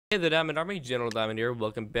Hey the Diamond Army, GeneralDiamond here.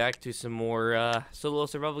 Welcome back to some more solo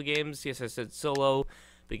survival games. Yes, I said solo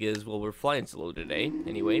because, well, we're flying solo today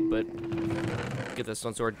anyway, but get the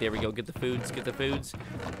stone sword. There we go. Get the foods. Get the foods.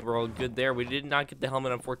 We're all good there. We did not get the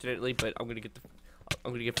helmet, unfortunately, but I'm gonna get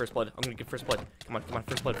first blood. I'm gonna get first blood. Come on, come on,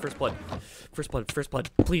 first blood, first blood. First blood, first blood.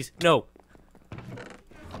 Please, no.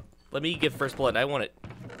 Let me get first blood. I want it.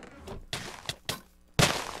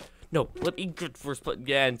 No, let me get first blood.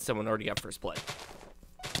 Yeah, and someone already got first blood.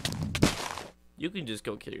 You can just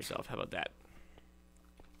go kill yourself. How about that?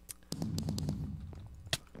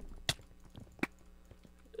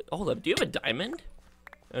 Hold up. Do you have a diamond?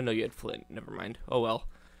 Oh, no, you had flint. Never mind. Oh, well.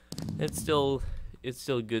 It's still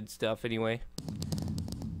good stuff anyway.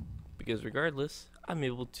 Because regardless, I'm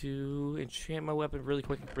able to enchant my weapon really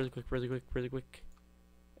quick, really quick, really quick, really quick.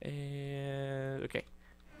 And okay.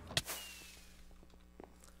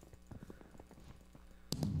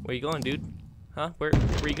 Where you going, dude? Huh? Where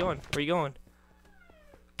you going? Where you going?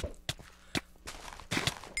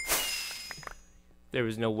 There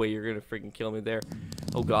was no way you're gonna freaking kill me there.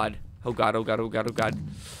 Oh god. Oh god, oh god, oh god, oh god.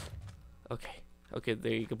 Okay. Okay,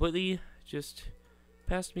 they completely just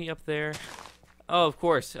passed me up there. Oh, of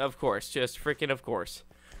course, of course. Just freaking of course.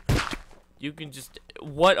 You can just...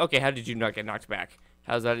 What? Okay, how did you not get knocked back?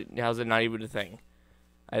 How's it not even a thing?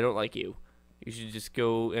 I don't like you. You should just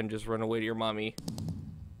go and just run away to your mommy.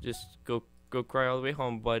 Just go cry all the way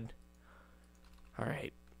home, bud.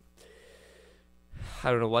 Alright. I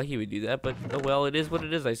don't know why he would do that, but oh well, it is what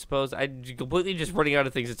it is, I suppose. I'm completely just running out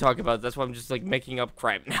of things to talk about. That's why I'm just like making up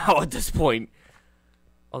crap now at this point.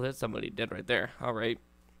 Oh, that's somebody dead right there. All right.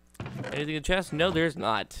 Anything in the chest? No, there's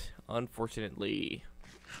not, unfortunately.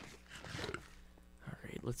 All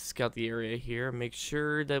right, let's scout the area here. Make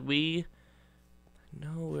sure that we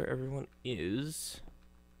know where everyone is.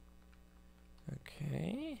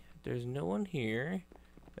 Okay, there's no one here,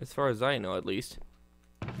 as far as I know, at least.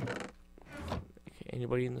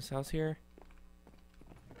 Anybody in this house here?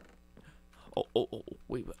 Oh,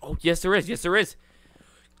 wait. Oh, yes, there is. Yes, there is.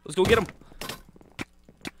 Let's go get him.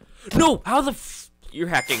 No, how the you're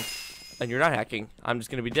hacking. And you're not hacking. I'm just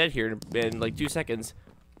going to be dead here in like 2 seconds.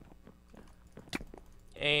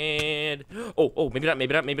 And, oh, maybe not,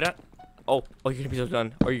 maybe not, maybe not. Oh, you're going to be so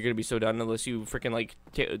done. Or you're going to be so done unless you freaking like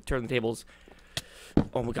turn the tables.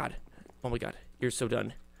 Oh my god. Oh my god. You're so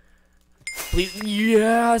done. Please.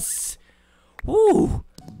 Yes. Woo!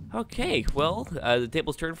 Okay, well, the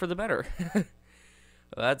table's turned for the better. Well,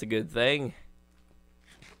 that's a good thing.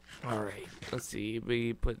 Alright, let's see.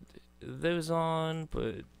 We put those on,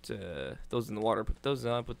 put those in the water, put those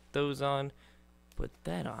on, put those on, put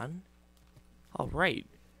that on. Alright.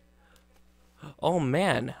 Oh,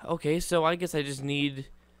 man. Okay, so I guess I just need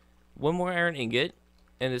one more iron ingot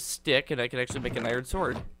and a stick, and I can actually make an iron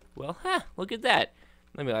sword. Well, look at that.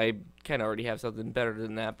 I mean, I kind of already have something better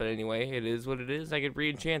than that, but anyway, it is what it is. I could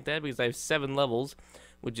re-enchant that because I have 7 levels,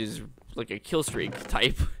 which is like a kill streak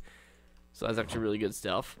type. So that's actually really good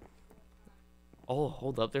stuff. Oh,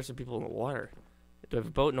 hold up. There's some people in the water. Do I have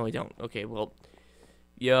a boat? No, I don't. Okay, well.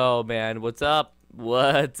 Yo, man. What's up?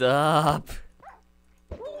 What's up?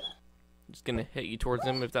 Just gonna hit you towards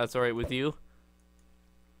them if that's alright with you.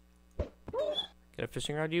 Get a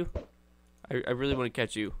fishing rod you? I really want to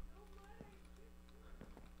catch you.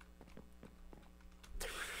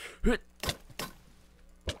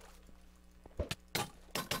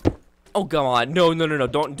 Oh, come on. No.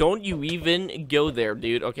 Don't you even go there,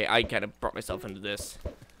 dude. Okay, I kind of brought myself into this.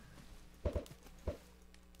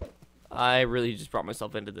 I really just brought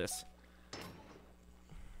myself into this.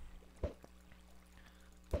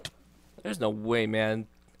 There's no way, man.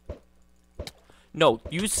 No,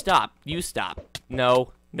 you stop. You stop.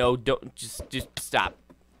 No, don't. Just stop.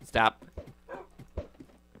 Stop.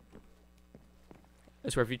 I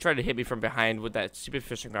swear, if you try to hit me from behind with that stupid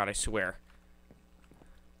fishing rod, I swear.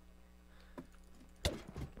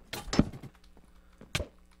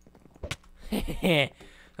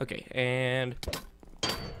 Okay, and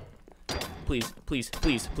please,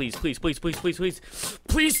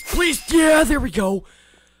 yeah, there we go.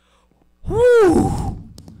 Woo!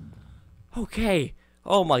 Okay.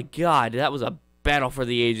 Oh my god, that was a battle for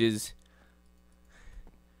the ages.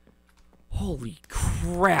 Holy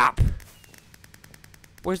crap.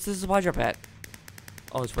 Where's the supply drop at?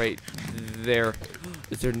 Oh, it's right there.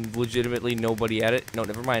 Is there legitimately nobody at it? No,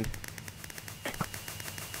 never mind.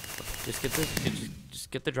 Just get this.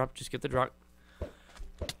 Just get the drop. Just get the drop.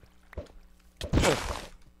 Oh.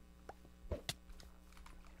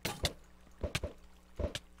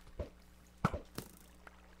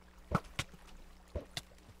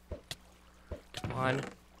 Come on.